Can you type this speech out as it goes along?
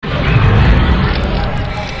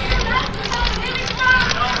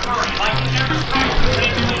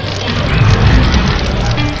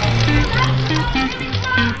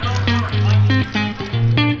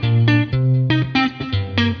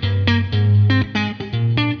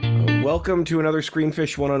Welcome to another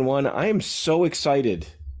Screenfish One-on-One. I am so excited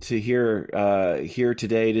to here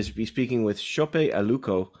today to be speaking with Shope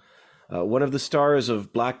Aluko, one of the stars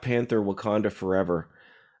of Black Panther: Wakanda Forever.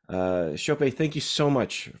 Shope, thank you so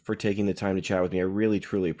much for taking the time to chat with me. I really,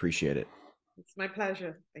 truly appreciate it. It's my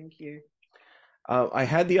pleasure. Thank you. I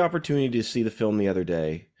had the opportunity to see the film the other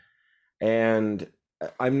day, and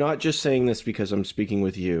I'm not just saying this because I'm speaking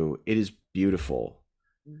with you. It is beautiful.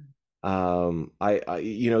 Mm.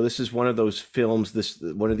 This is one of those films,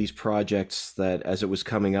 one of these projects that, as it was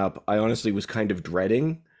coming up, I honestly was kind of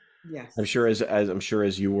dreading. I'm Yes. sure as I'm sure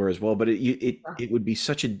as you were as well. But it would be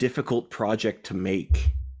such a difficult project to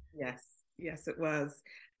make. Yes. Yes, it was.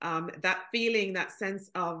 That feeling, that sense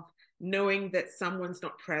of knowing that someone's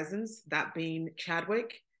not present, that being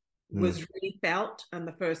Chadwick, Mm, was really felt on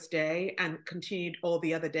the first day and continued all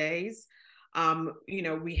the other days.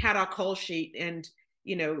 We had our call sheet and,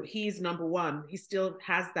 he's number one. He still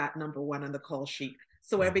has that number one on the call sheet.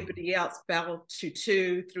 So everybody else fell to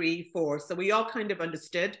two, three, four. So we all kind of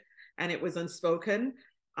understood and it was unspoken.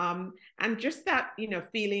 And just that,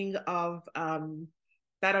 feeling of,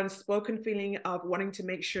 that unspoken feeling of wanting to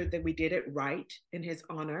make sure that we did it right in his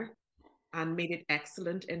honor and made it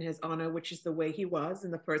excellent in his honor, which is the way he was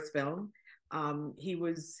in the first film.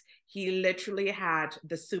 He literally had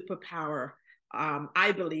the superpower.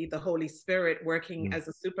 I believe the Holy Spirit working mm. as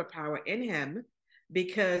a superpower in him,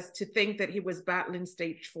 because to think that he was battling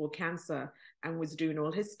stage 4 cancer and was doing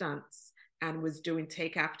all his stunts and was doing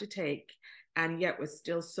take after take, and yet was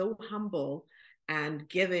still so humble and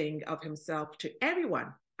giving of himself to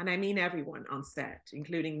everyone. And I mean everyone on set,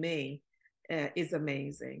 including me, is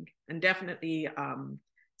amazing and definitely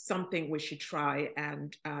something we should try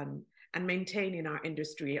and maintain in our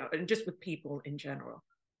industry and just with people in general.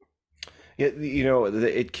 Yeah,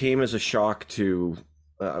 it came as a shock to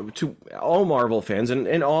all Marvel fans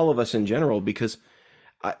and all of us in general because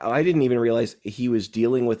I didn't even realize he was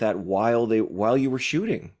dealing with that while you were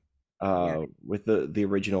shooting Yeah. with the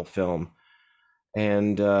original film.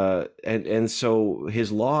 And so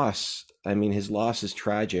his loss is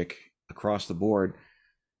tragic across the board.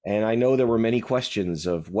 And I know there were many questions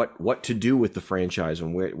of what to do with the franchise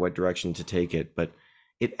and what direction to take it, but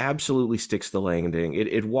it absolutely sticks the landing.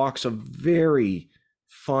 It walks a very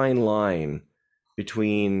fine line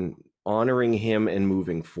between honoring him and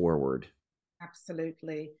moving forward.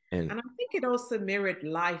 Absolutely. And And I think it also mirrored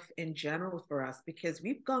life in general for us because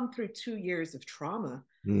we've gone through 2 years of trauma,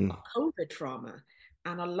 mm, of COVID trauma.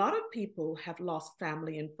 And a lot of people have lost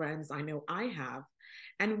family and friends. I know I have.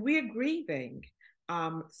 And we're grieving.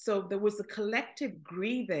 So there was a collective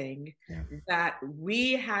grieving yeah. that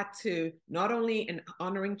we had to, not only in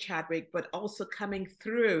honoring Chadwick, but also coming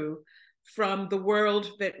through from the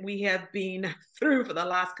world that we have been through for the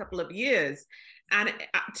last couple of years. And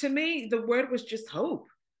to me, the word was just hope.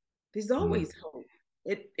 There's Mm. always hope.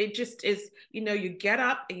 It just is, you get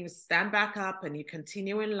up and you stand back up and you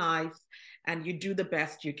continue in life and you do the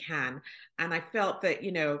best you can. And I felt that,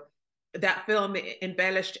 that film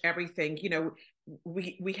embellished everything.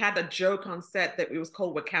 We had a joke on set that it was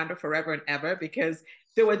called Wakanda Forever and Ever because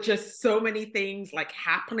there were just so many things like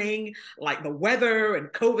happening, like the weather and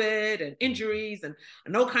COVID and injuries and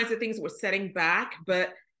all kinds of things were setting back.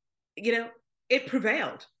 But you know, it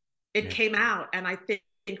prevailed. It Yeah. came out, and I think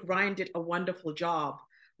Ryan did a wonderful job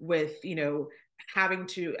with having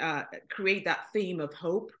to create that theme of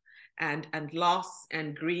hope and loss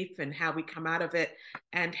and grief and how we come out of it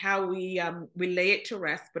and how we lay it to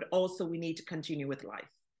rest, but also we need to continue with life.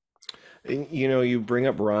 And, you bring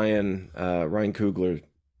up Ryan Coogler,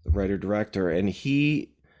 the writer director, and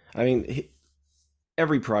I mean,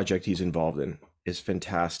 every project he's involved in is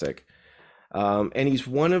fantastic. And he's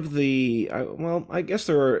one of well, I guess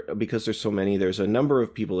because there's so many, there's a number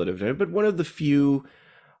of people that have done it, but one of the few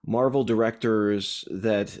Marvel directors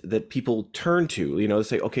that people turn to, to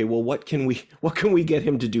say, okay, well, what can we get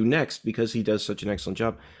him to do next because he does such an excellent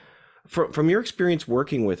job. From your experience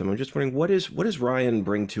working with him, I'm just wondering what does Ryan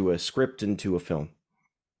bring to a script and to a film?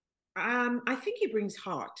 I think he brings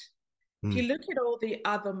heart. If Mm, you look at all the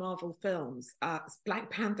other Marvel films, Black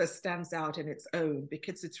Panther stands out in its own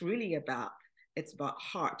because it's about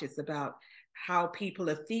heart. It's about how people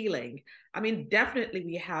are feeling. I mean, definitely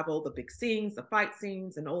we have all the big scenes, the fight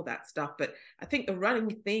scenes, and all that stuff. But I think the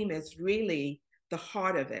running theme is really the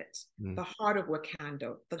heart of it, mm, the heart of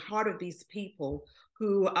Wakanda, the heart of these people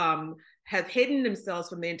who have hidden themselves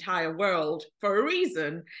from the entire world for a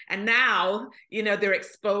reason, and now they're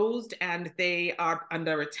exposed and they are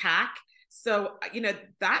under attack. So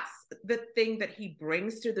that's the thing that he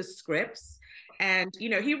brings to the scripts. And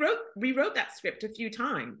he rewrote that script a few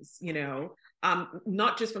times,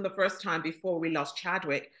 not just from the first time before we lost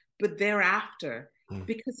Chadwick, but thereafter, Mm.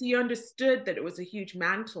 because he understood that it was a huge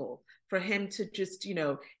mantle for him to just,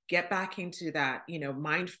 get back into that,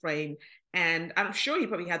 mind frame. And I'm sure he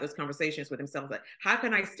probably had those conversations with himself, like, how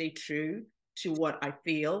can I stay true to what I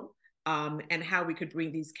feel, and how we could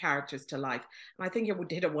bring these characters to life. And I think he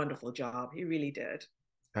did a wonderful job. He really did.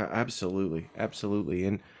 Absolutely, absolutely.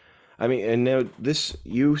 And I mean, and now this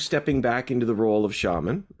you stepping back into the role of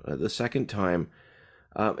shaman the second time.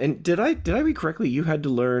 And did I read correctly? You had to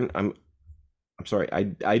learn. I'm sorry.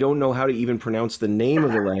 I don't know how to even pronounce the name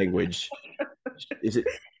of the language. Is it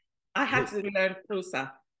I had to learn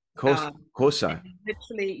Xhosa. Kosa?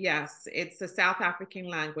 Literally, yes, it's a South African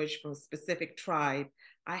language from a specific tribe.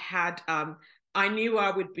 I knew I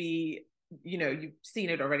would be, you've seen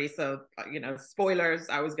it already. So, spoilers,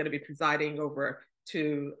 I was going to be presiding over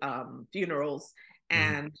two funerals. Mhm.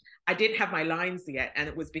 And I didn't have my lines yet. And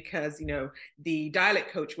it was because, the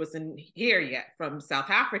dialect coach wasn't here yet from South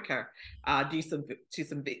Africa, due to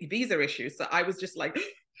some visa issues. So I was just like,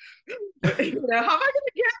 how am I going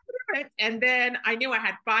to get through it? And then I knew I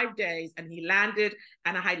had 5 days, and he landed,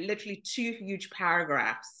 and I had literally two huge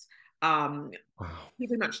paragraphs, Wow.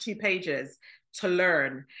 pretty much 2 pages to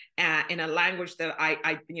learn, in a language that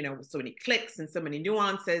so many clicks and so many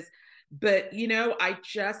nuances. But, I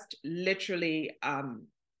just literally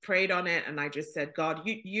prayed on it, and I just said, God,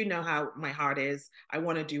 you know how my heart is. I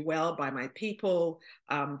want to do well by my people,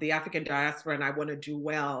 the African diaspora, and I want to do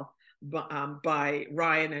well by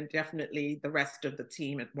Ryan and definitely the rest of the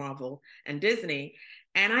team at Marvel and Disney.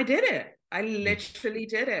 And I did it. I literally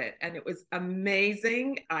did it. And it was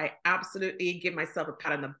amazing. I absolutely give myself a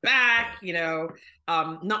pat on the back.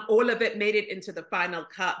 Not all of it made it into the final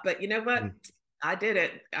cut, but you know what? Mhm. I did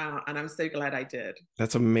it. And I'm so glad I did.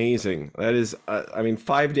 That's amazing. That is, I mean,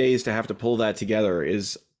 5 days to have to pull that together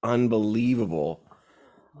is unbelievable.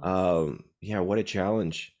 Yes, Yeah, what a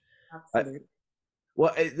challenge. I, absolutely.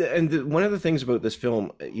 well, one of the things about this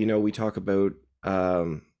film, we talk about,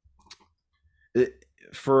 um,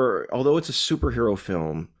 for although it's a superhero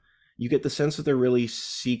film, you get the sense that they're really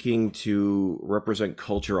seeking to represent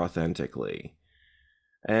culture authentically.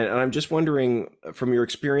 And I'm just wondering, from your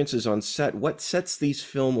experiences on set, what sets these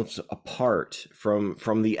films apart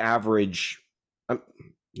from the average? I'm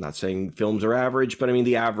not saying films are average, but I mean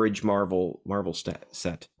the average Marvel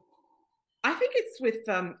set. I think it's with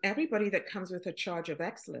everybody that comes with a charge of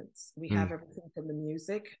excellence. We have Mm, everything from the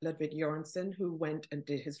music, Ludwig Göransson, who went and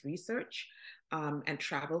did his research, and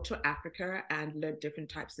traveled to Africa and learned different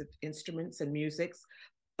types of instruments and musics.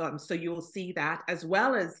 So you'll see that, as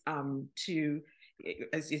well as, to,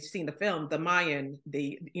 as you've seen the film, the Mayan,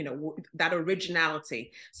 that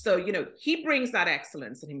originality. So he brings that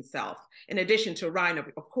excellence in himself, in addition to Ryan,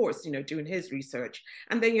 of course, doing his research.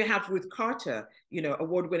 And then you have Ruth Carter,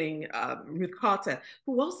 award-winning Ruth Carter,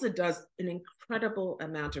 who also does an incredible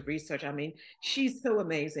amount of research. I mean, she's so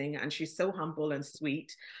amazing, and she's so humble and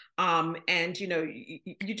sweet. And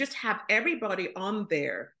you just have everybody on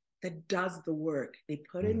there that does the work. They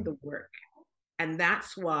put in mm. the work. And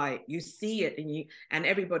that's why you see it, and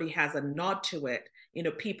everybody has a nod to it.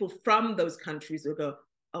 People from those countries will go,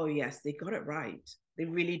 oh yes, they got it right. They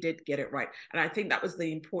really did get it right. And I think that was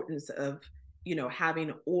the importance of,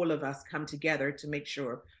 having all of us come together to make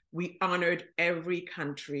sure we honored every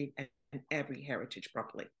country and every heritage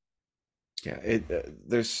properly. Yeah,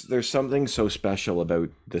 there's something so special about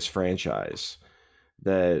this franchise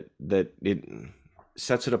that it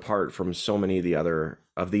sets it apart from so many of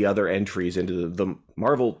the other entries into the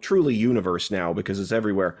Marvel truly universe now, because it's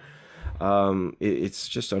everywhere. It's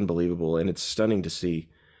just unbelievable, and it's stunning to see.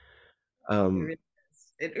 It Um, really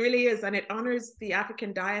is. It really is. And it honors the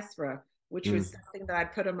African diaspora, which mm, was something that I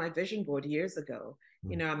put on my vision board years ago.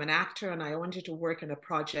 mm. I'm an actor, and I wanted to work in a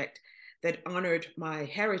project that honored my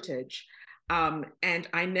heritage. And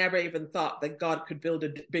I never even thought that God could build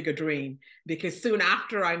a bigger dream, because soon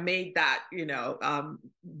after I made that,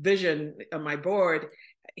 vision on my board,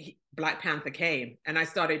 Black Panther came, and I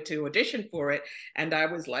started to audition for it. And I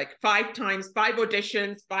was like, 5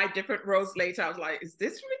 auditions, 5 different roles later, I was like, is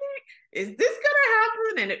this gonna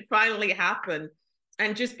happen? And it finally happened.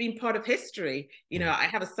 And just being part of history, Mm. I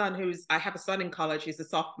have a son in college, he's a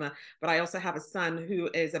sophomore, but I also have a son who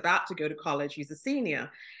is about to go to college, he's a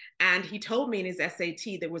senior. And he told me in his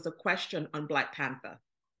SAT there was a question on Black Panther.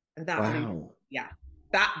 And that blew me, Wow. yeah,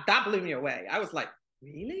 that blew me away. I was like,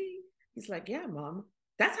 really? He's like, yeah, mom.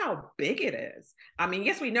 That's how big it is. I mean,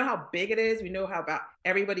 yes, we know how big it is. We know how about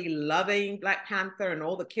everybody loving Black Panther and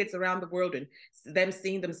all the kids around the world and them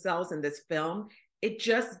seeing themselves in this film. it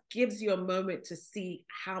just gives you a moment to see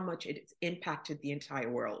how much it's impacted the entire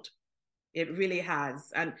world. It really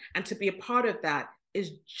has. And to be a part of that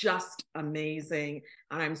is just amazing.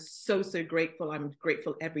 And I'm so, so grateful. I'm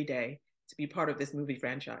grateful every day to be part of this movie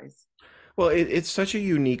franchise. Well, it's such a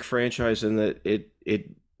unique franchise in that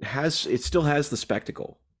it still has the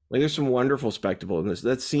spectacle. Like there's some wonderful spectacle in this.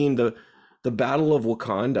 That scene, the Battle of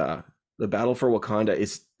Wakanda, the battle for Wakanda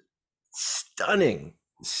is stunning,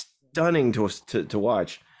 stunning to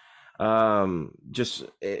watch. Just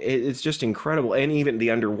it's just incredible, and even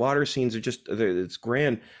the underwater scenes are just it's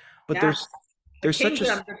grand. But Yes. The there's such a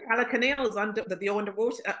kingdom, the Pelicanils under the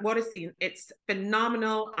underwater water scene, it's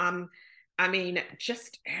phenomenal. I mean,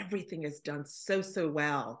 just everything is done so, so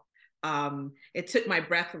well. It took my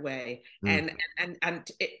breath away. Mm,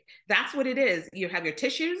 And that's what it is. You have your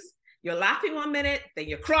tissues, you're laughing 1 minute, then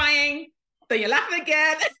you're crying, then you're laughing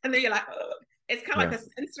again, and then you're like, oh. It's kind of yeah. like a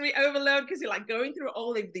sensory overload because you're like going through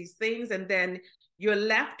all of these things, and then you're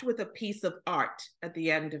left with a piece of art at the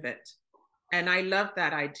end of it. And I love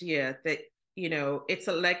that idea that, it's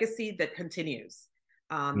a legacy that continues.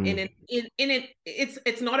 Mm, In it,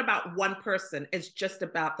 it's not about one person. It's just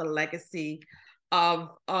about the legacy of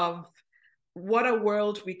what a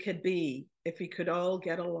world we could be if we could all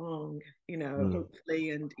get along. mm,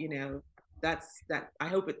 Hopefully, and that's that. I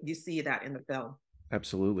hope you see that in the film.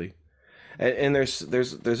 absolutely. And there's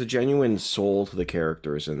a genuine soul to the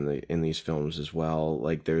characters in these films as well.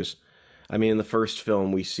 Like there's, I mean, in the first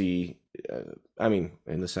film we see, I mean,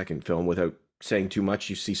 in the second film, without saying too much,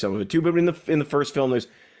 you see some of it too. But in the first film,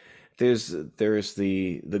 there's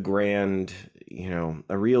the grand,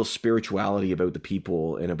 a real spirituality about the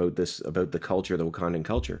people and about the culture, the Wakandan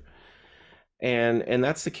culture, and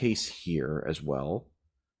that's the case here as well.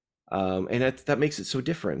 And that makes it so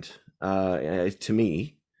different to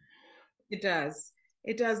me. It does.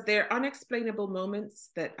 It does. There are unexplainable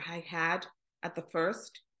moments that I had at the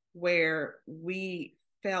first where we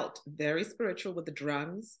felt very spiritual with the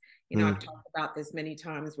drums. I've Mm, talked about this many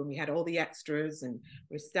times when we had all the extras and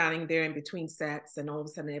we're standing there in between sets, and all of a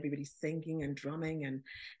sudden everybody's singing and drumming,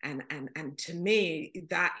 and to me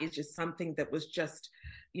that is just something that was just,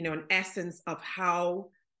 an essence of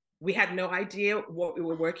how we had no idea what we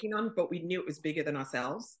were working on, but we knew it was bigger than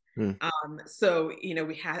ourselves. mm, So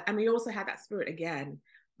we had, and we also had that spirit again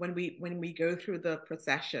when we go through the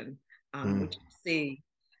procession, mm, which you see,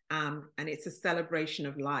 and it's a celebration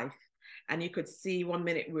of life. And you could see 1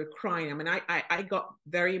 minute we were crying. I mean, I got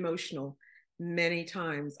very emotional many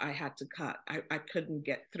times. I had to cut. I couldn't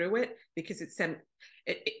get through it because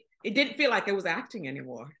it didn't feel like I was acting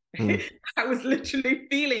anymore. mm, I was literally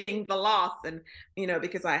feeling the loss, and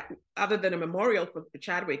because other than a memorial for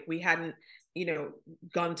Chadwick, we hadn't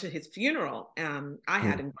gone to his funeral. I mm.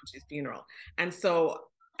 hadn't gone to his funeral, and so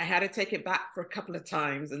I had to take it back for a couple of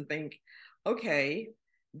times and think, okay,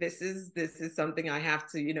 this is something I have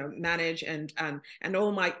to manage. And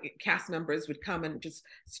all my cast members would come and just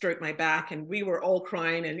stroke my back, and we were all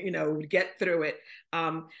crying, and we'd get through it.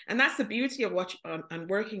 And that's the beauty of and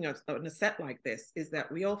working on a set like this, is that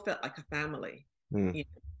we all felt like a family. Mm. you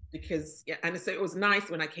know, because yeah, and so it was nice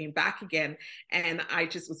when I came back again, and I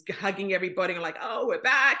just was hugging everybody and like, oh, we're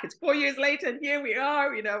back, it's 4 years later and here we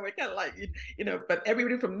are. We're kind of like, but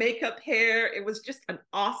everybody from makeup, hair, it was just an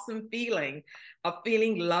awesome feeling of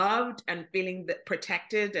feeling loved and feeling that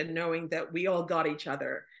protected, and knowing that we all got each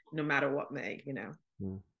other no matter what may.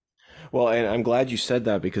 Mm. Well, and I'm glad you said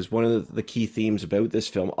that because one of the key themes about this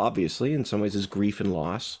film, obviously, in some ways, is grief and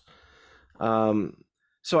loss. Um,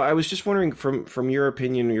 so I was just wondering, from your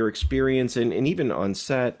opinion, your experience, and even on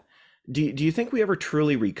set, do you think we ever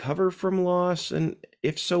truly recover from loss? And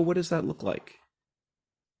if so, what does that look like?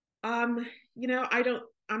 I'm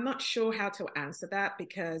not sure how to answer that,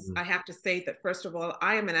 because Mm, I have to say that, first of all,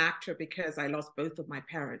 I am an actor because I lost both of my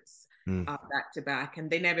parents mm, back to back, and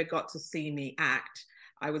they never got to see me act.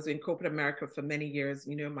 I was in corporate America for many years,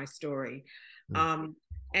 my story. mm, Um,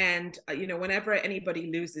 and, whenever anybody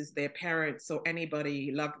loses their parents or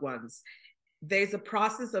anybody, loved ones, there's a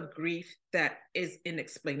process of grief that is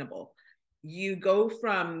inexplainable. You go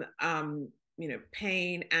from,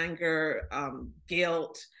 pain, anger,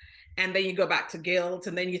 guilt, and then you go back to guilt,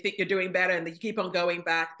 and then you think you're doing better, and then you keep on going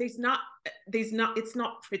back. It's not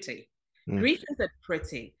pretty. mm, Grief isn't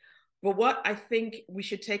pretty. But what I think we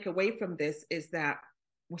should take away from this is that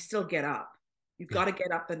we still get up. You've yeah. got to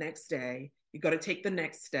get up the next day. You've got to take the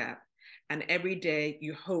next step. And every day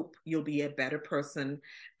you hope you'll be a better person.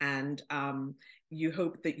 And, you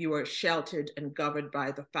hope that you are sheltered and governed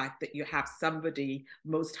by the fact that you have somebody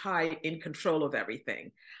most high in control of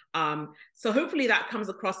everything. So hopefully that comes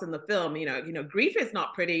across in the film. Grief is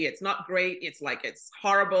not pretty. It's not great. It's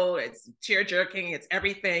horrible. It's tear jerking. It's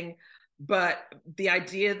everything. But the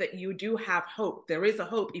idea that you do have hope, there is a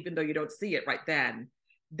hope, even though you don't see it right then.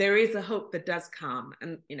 There is a hope that does come.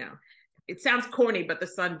 And, it sounds corny, but the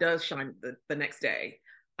sun does shine the next day.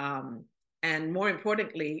 And more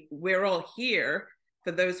importantly, we're all here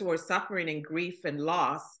for those who are suffering in grief and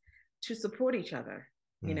loss to support each other.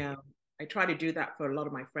 I try to do that for a lot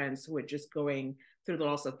of my friends who are just going through the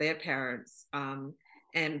loss of their parents.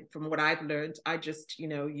 And from what I've learned, I just,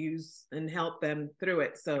 use and help them through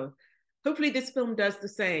it. So hopefully this film does the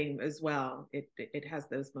same as well. It has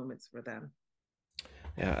those moments for them.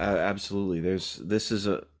 Yeah, absolutely. This is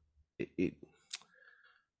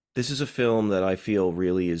a film that I feel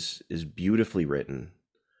really is beautifully written.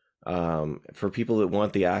 For people that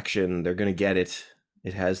want the action, they're going to get it.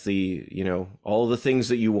 It has the, all the things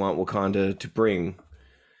that you want Wakanda to bring.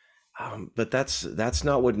 But that's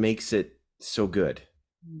not what makes it so good.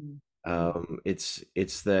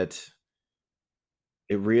 It's that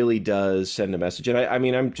it really does send a message. And I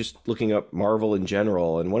mean, I'm just looking up Marvel in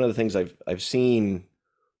general, and one of the things I've seen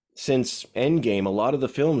since Endgame, a lot of the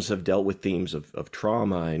films have dealt with themes of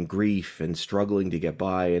trauma and grief and struggling to get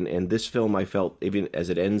by. And this film, I felt, even as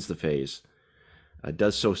it ends the phase,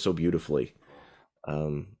 does so beautifully.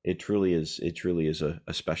 It truly is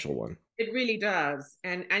a special one. It really does.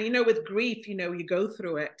 And with grief, you go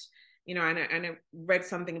through it, and I read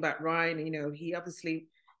something about Ryan, he obviously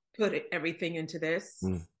put everything into this.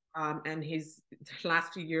 And his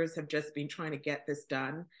last few years have just been trying to get this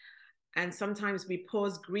done. And sometimes we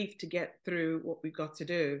pause grief to get through what we've got to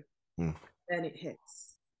do. Then it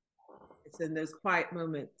hits. It's in those quiet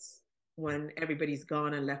moments when everybody's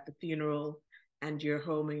gone and left the funeral and you're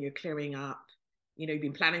home and you're clearing up. You've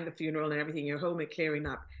been planning the funeral and everything, you're home and clearing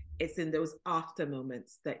up. It's in those after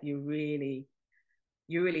moments that you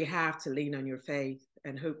really have to lean on your faith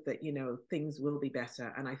and hope that, things will be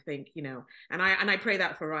better. And I think, and I pray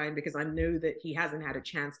that for Ryan, because I know that he hasn't had a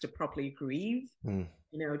chance to properly grieve,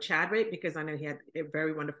 Chadwick, because I know he had a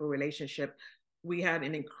very wonderful relationship. We had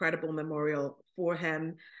an incredible memorial for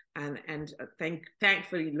him. And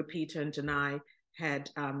thankfully, Lupita and Danai had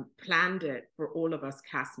planned it for all of us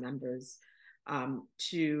cast members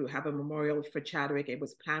to have a memorial for Chadwick. It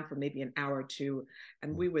was planned for maybe an hour or two,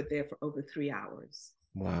 and we were there for over 3 hours.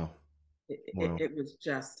 Wow. It was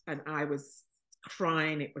just, and I was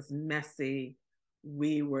crying. It was messy.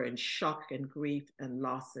 We were in shock and grief and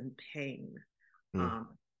loss and pain.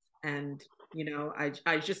 And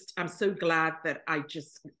I'm so glad that I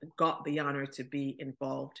just got the honor to be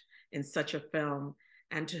involved in such a film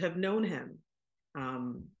and to have known him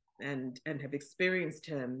and have experienced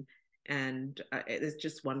him. And it's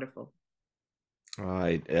just wonderful.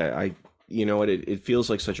 It feels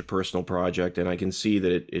like such a personal project, and I can see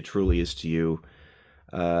that it truly is to you.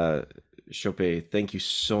 Chopé, thank you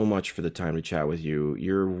so much for the time to chat with you.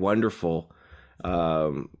 You're wonderful.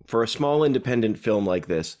 For a small independent film like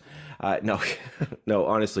this, no,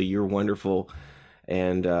 honestly, you're wonderful.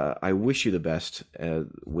 And I wish you the best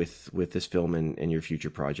with this film and your future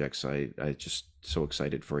projects. I just so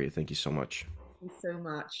excited for you. Thank you so much. Thank you so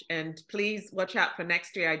much. And please watch out for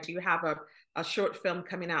next year. I do have a short film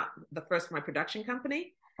coming out, the first for my production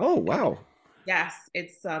company. Oh, wow. Yes,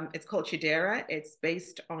 it's called Chidera. It's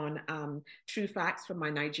based on true facts from my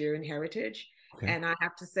Nigerian heritage. Okay. And I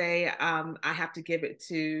have to say, I have to give it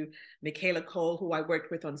to Michaela Cole, who I worked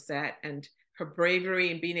with on set, and her bravery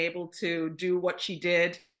in being able to do what she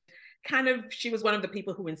did. She was one of the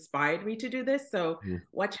people who inspired me to do this. So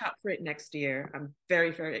watch out for it next year. I'm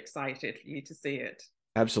very, very excited for you to see it.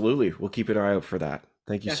 Absolutely. We'll keep an eye out for that.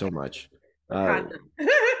 Thank you so much. Wakanda.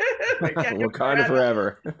 Wakanda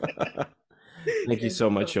forever. Thank you so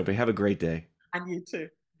much, Chopé. Have a great day. And you too.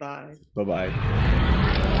 Bye. Bye-bye.